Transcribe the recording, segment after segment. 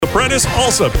Prentice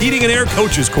Alsop Heating and Air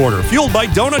Coaches Corner, fueled by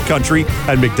Donut Country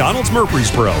and McDonald's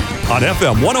Murfreesboro on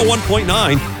FM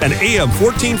 101.9 and AM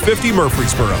 1450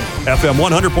 Murfreesboro, FM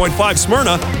 100.5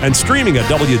 Smyrna, and streaming at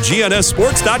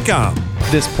WGNSSports.com.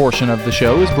 This portion of the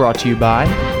show is brought to you by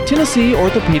Tennessee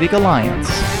Orthopedic Alliance,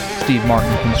 Steve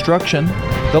Martin Construction,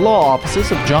 the law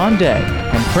offices of John Day,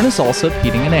 and Prentice Alsop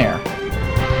Heating and Air.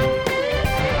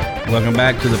 Welcome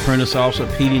back to the Prentice Alsop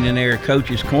Heating and Air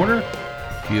Coaches Corner,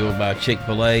 fueled by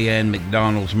Chick-fil-A and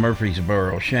McDonald's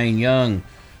Murfreesboro. Shane Young,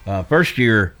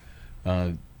 first-year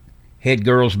head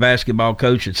girls basketball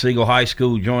coach at Siegel High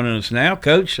School, joining us now.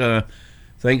 Coach,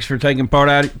 thanks for taking part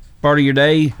of your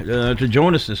day to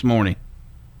join us this morning.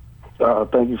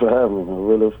 Thank you for having me. I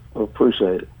really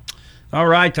appreciate it. All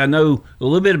right. I know a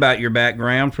little bit about your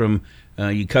background from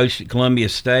you coached at Columbia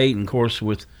State and, of course,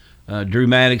 with Drew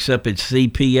Maddox up at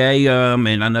CPA,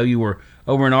 and I know you were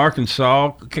over in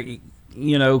Arkansas.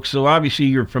 You know, so obviously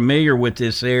you're familiar with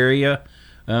this area.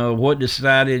 What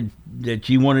decided that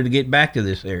you wanted to get back to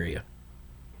this area?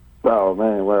 Oh,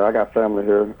 man, well, I got family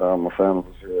here. My family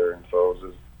was here, and so I was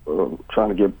just trying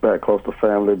to get back close to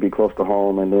family, be close to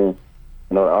home, and then,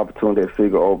 you know, the opportunity at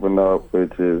Siegel opened up,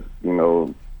 which is, you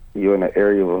know, you're in the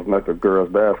area of Mecca girls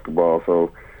basketball,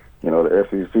 so, you know, the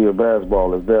SEC of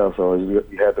basketball is there, so you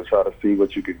had to try to see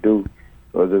what you could do.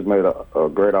 So it just made a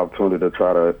great opportunity to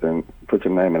try to and put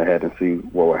your name in the hat and see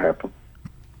what would happen.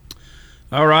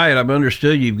 All right, I've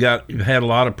understood you've had a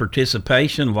lot of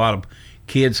participation, a lot of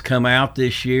kids come out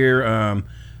this year.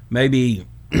 Maybe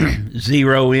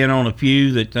zero in on a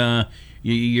few that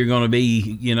you're going to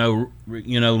be,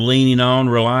 leaning on,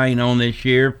 relying on this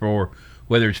year for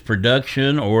whether it's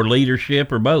production or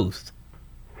leadership or both.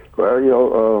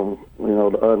 Well,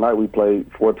 the other night we played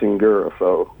 14 girls,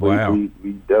 so wow. we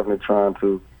definitely trying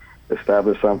to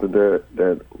establish something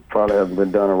that probably hasn't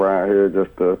been done around here,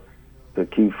 just to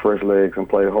keep fresh legs and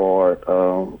play hard.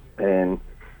 And,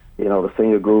 you know, the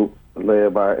senior group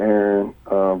led by Aaron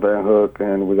Van Hook,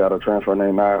 and we got a transfer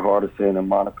named Maya Hardison and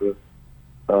Monica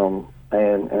and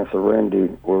Serenity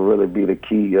will really be the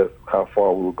key of how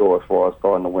far we will go as far as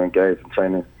starting to win games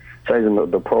and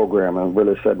changing the program and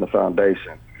really setting the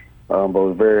foundation. But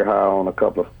we're very high on a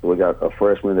couple of. We got a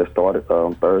freshman that started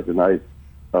Thursday night,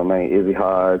 named Izzy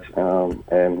Hodge and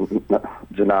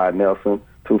Janai Nelson.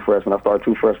 Two freshmen. I started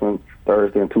two freshmen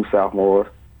Thursday and two sophomores.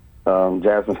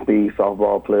 Jasmine Speed,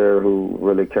 softball player who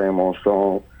really came on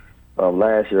strong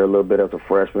last year a little bit as a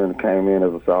freshman, came in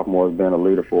as a sophomore, has been a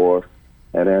leader for us.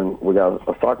 And then we got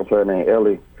a soccer player named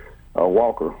Ellie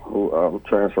Walker who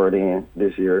transferred in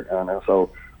this year. And so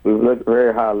we look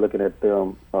very high looking at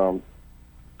them.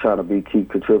 Trying to be key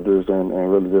contributors and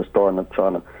really just trying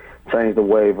to change the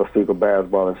wave of Siegel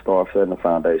basketball and start setting the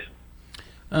foundation.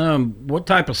 What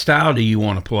type of style do you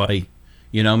want to play?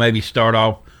 You know, maybe start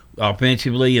off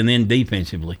offensively and then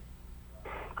defensively.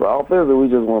 Well, offensively, we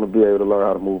just want to be able to learn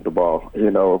how to move the ball. I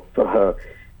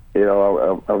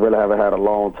really haven't had a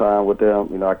long time with them.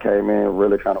 You know, I came in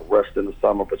really kind of rushed in the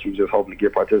summer, but you just hoping to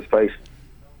get participation.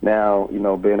 Now, you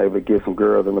know, being able to get some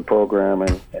girls in the program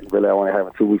and really only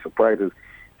having 2 weeks of practice.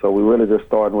 So we really just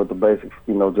starting with the basics,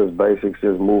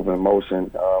 just moving,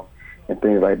 motion, and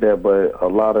things like that. But a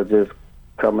lot of just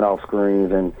coming off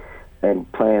screens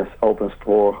and playing open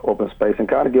space and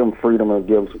kind of give them freedom and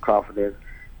give them some confidence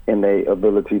in their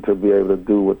ability to be able to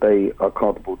do what they are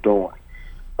comfortable doing.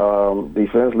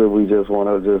 Defensively, we just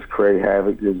want to just create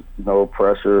havoc, just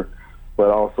pressure, but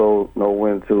also know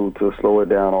when to slow it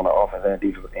down on the offense and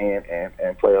defensive end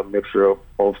and play a mixture of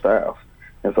both styles.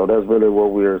 And so that's really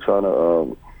what we're trying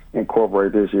to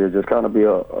incorporate this year, just kind of be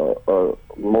a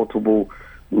multiple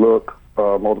look,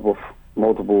 multiple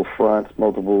fronts,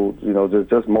 multiple,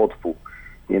 just multiple,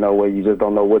 where you just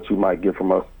don't know what you might get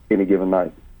from us any given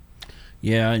night.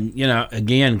 Yeah, and,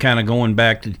 again, kind of going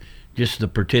back to just the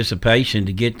participation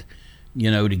to get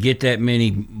that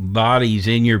many bodies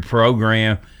in your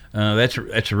program,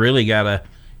 that's really got to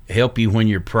help you when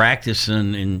you're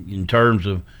practicing in terms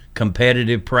of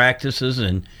competitive practices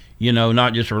and,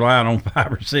 not just relying on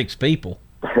 5 or 6 people.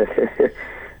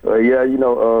 Well, yeah,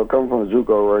 coming from the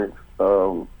JUCO ranks,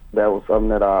 that was something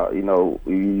that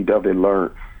we definitely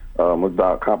learned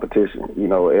about competition.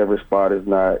 Every spot is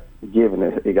not given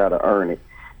it; you got to earn it.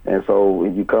 And so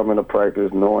when you come into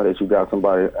practice knowing that you got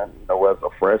somebody, whether it's a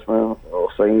freshman or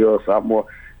senior or sophomore,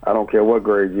 I don't care what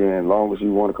grade you're in, as long as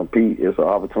you want to compete, it's an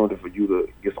opportunity for you to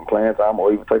get some playing time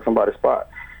or even take somebody's spot.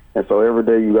 And so every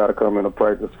day you got to come into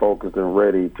practice focused and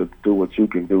ready to do what you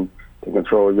can do to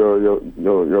control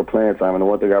your playing time. And the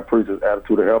one thing I preach is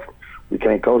attitude and effort. You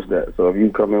can't coach that. So if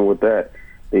you come in with that,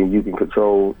 then you can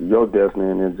control your destiny,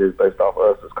 and then just based off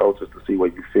us as coaches to see where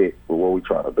you fit with what we're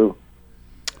trying to do.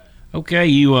 Okay,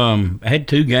 you had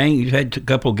 2 games. You had a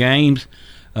couple games.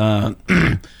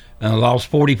 Lost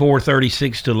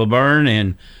 44-36 to Laverne,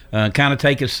 and kind of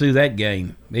take us through that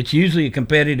game. It's usually a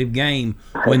competitive game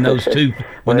when those two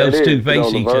face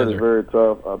each Laverne other. is very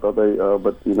tough. I thought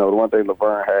but the one thing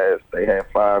Laverne has, they had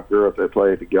 5 girls that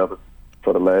played together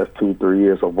for the last 2-3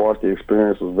 years. So varsity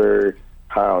experience was very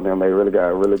high on them. They really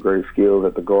got really great skills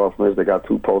at the guard finish. They got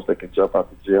 2 posts that can jump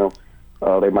out the gym.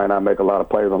 They might not make a lot of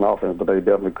plays on offense, but they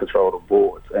definitely control the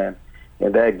boards. And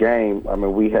in that game, I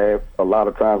mean, we had a lot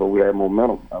of times where we had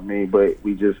momentum. I mean, but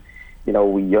we just,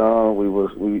 we young. We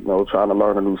trying to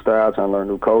learn a new style, trying to learn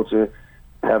new coaching.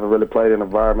 Haven't really played an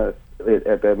environment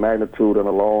at that magnitude in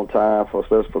a long time,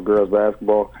 especially for girls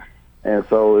basketball. And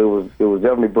so it was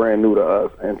definitely brand new to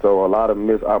us. And so a lot of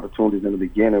missed opportunities in the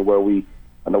beginning where I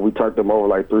know we turned them over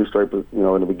like 3 straight, in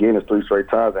the beginning 3 straight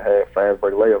times and had fast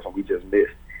break layups and we just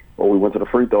missed. Or we went to the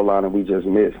free throw line and we just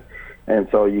missed. And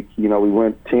so, we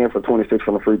went 10 for 26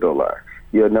 from the free throw line.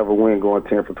 You'll never win going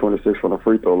 10 for 26 from the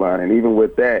free throw line. And even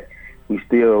with that, we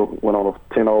still went on a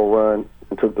 10-0 run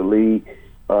and took the lead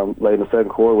late in the second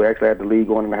quarter. We actually had the lead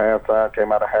going into halftime,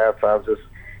 came out of halftime, just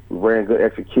ran good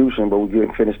execution, but we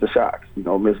didn't finish the shots.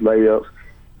 Missed layups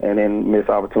and then missed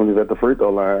opportunities at the free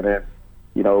throw line. And,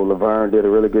 Laverne did a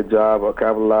really good job of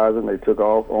capitalizing. They took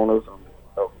off on us.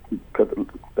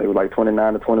 They were like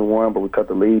 29-21, but we cut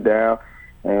the lead down.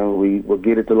 And we will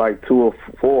get it to like 2 or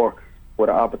 4 with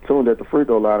an opportunity at the free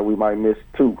throw line. And we might miss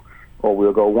 2, or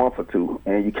we'll go 1 for 2.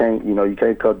 And you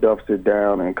can't cut deficit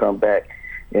down and come back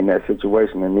in that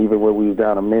situation. And even when we was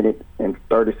down 1 minute and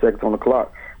 30 seconds on the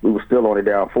clock, we were still only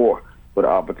down 4 with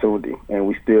an opportunity. And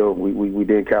we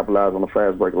didn't capitalize on the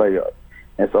fast break layup.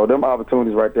 And so them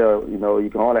opportunities right there, you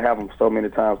can only have them so many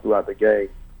times throughout the game.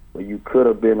 But you could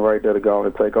have been right there to go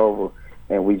and take over.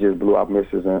 And we just blew out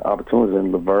misses and opportunities,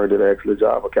 and Laverne did an excellent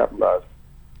job of capitalizing.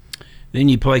 Then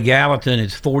you play Gallatin,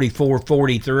 it's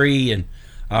 44-43, and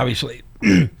obviously,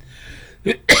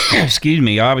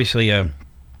 obviously a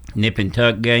nip and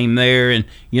tuck game there. And,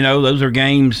 those are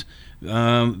games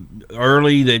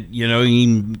early that, you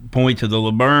can point to the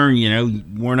Laverne,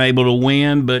 weren't able to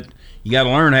win, but you got to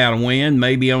learn how to win.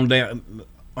 Maybe on down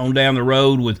the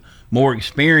road with more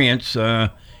experience,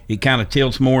 it kind of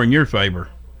tilts more in your favor.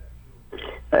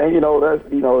 And, that's,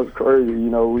 it's crazy.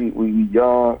 We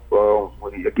young.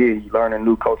 Again, you learning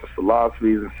new coaches'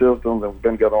 philosophies and systems, and we've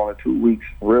been together only 2 weeks.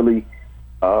 Really,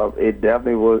 it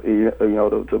definitely was,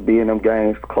 to be in them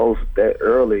games close that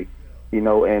early,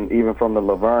 and even from the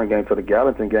Laverne game to the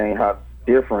Gallatin game, how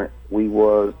different we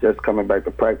was just coming back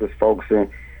to practice, focusing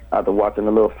after watching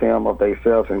a little film of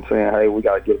themselves and saying, hey, we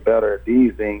got to get better at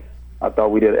these things. I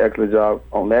thought we did an excellent job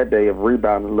on that day of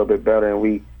rebounding a little bit better, and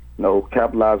we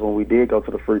capitalized when we did go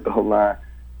to the free throw line,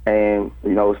 and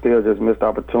still just missed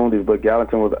opportunities. But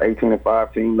Gallatin was an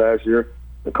 18-5 team last year.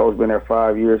 The coach been there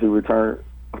 5 years. He returned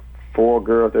 4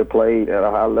 girls that played at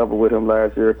a high level with him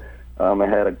last year, and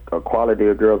had a quality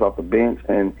of girls off the bench.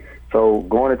 And so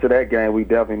going into that game, we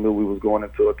definitely knew we was going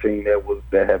into a team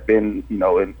that had been in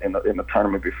the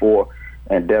tournament before,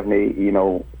 and definitely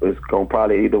is going to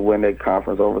probably either win that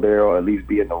conference over there or at least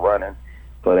be in the running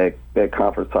for that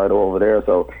conference title over there.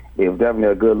 So it was definitely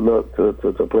a good look to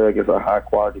play against a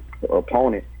high-quality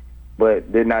opponent,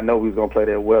 but did not know we was going to play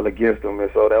that well against them. And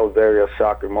so that was very a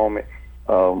shocking moment.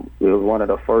 It was one of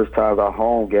the first times our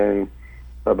home game,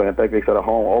 I think they said a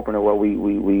home opener where we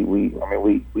brought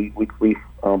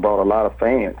a lot of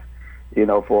fans,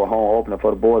 for a home opener for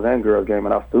the boys and girls game,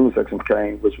 and our student section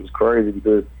came, which was crazy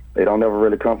because they don't ever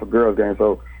really come for girls games.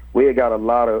 So we had got a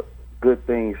lot of good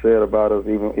things said about us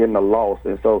even in the loss.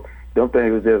 And so them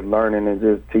things was just learning and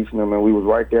just teaching them. And we was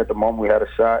right there at the moment we had a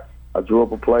shot. I drew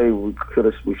up a play. We should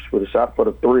have shot for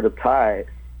the 3 to tie it.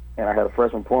 And I had a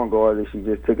freshman point guard and she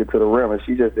just took it to the rim. And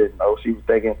she just didn't know. She was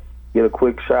thinking, get a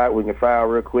quick shot. We can foul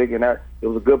real quick. And it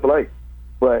was a good play.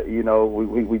 But, we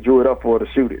drew it up for her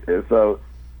to shoot it. And so,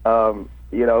 it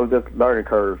was just a learning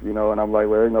curve, and I'm like,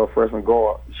 well, freshman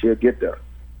guard, she'll get there.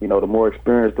 The more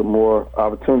experience, the more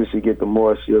opportunity she get, the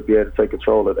more she'll be able to take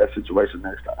control of that situation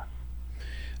next time.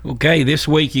 Okay, this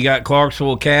week you got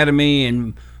Clarksville Academy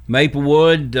and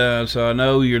Maplewood, so I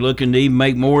know you're looking to even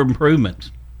make more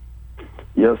improvements.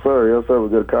 Yes, sir.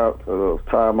 We got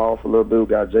time off a little bit. We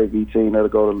got a JV team that'll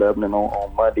go to Lebanon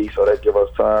on Monday, so that give us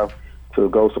time to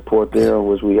go support them,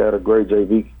 which we had a great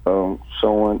JV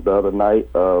showing the other night.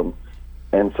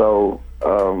 And so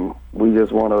we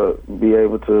just want to be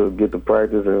able to get to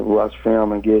practice and watch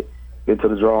film and get to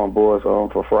the drawing boards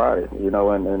for Friday,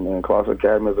 and Clarksville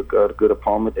Academy is a good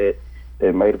opponent that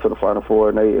they made it to the Final Four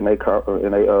in they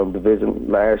division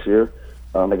last year.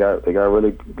 They got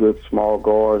really good small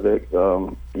guards,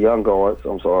 young guards.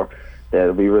 I'm sorry,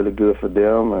 that'll be really good for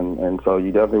them. And so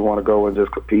you definitely want to go and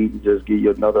just compete and just give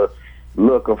you another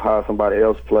look of how somebody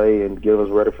else play and get us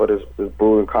ready for this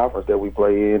Bruin conference that we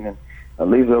play in. And at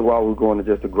least that's why we're going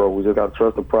to grow. We just got to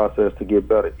trust the process to get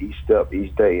better each step,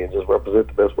 each day, and just represent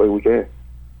the best way we can.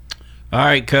 All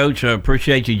right, Coach. I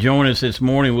appreciate you joining us this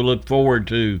morning. We look forward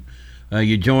to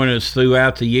you joining us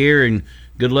throughout the year, and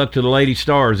good luck to the Lady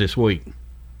Stars this week.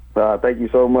 Thank you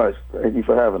so much. Thank you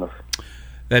for having us.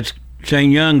 That's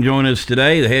Shane Young joining us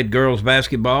today, the head girls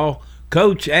basketball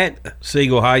coach at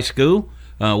Siegel High School.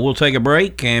 We'll take a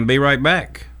break and be right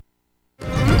back.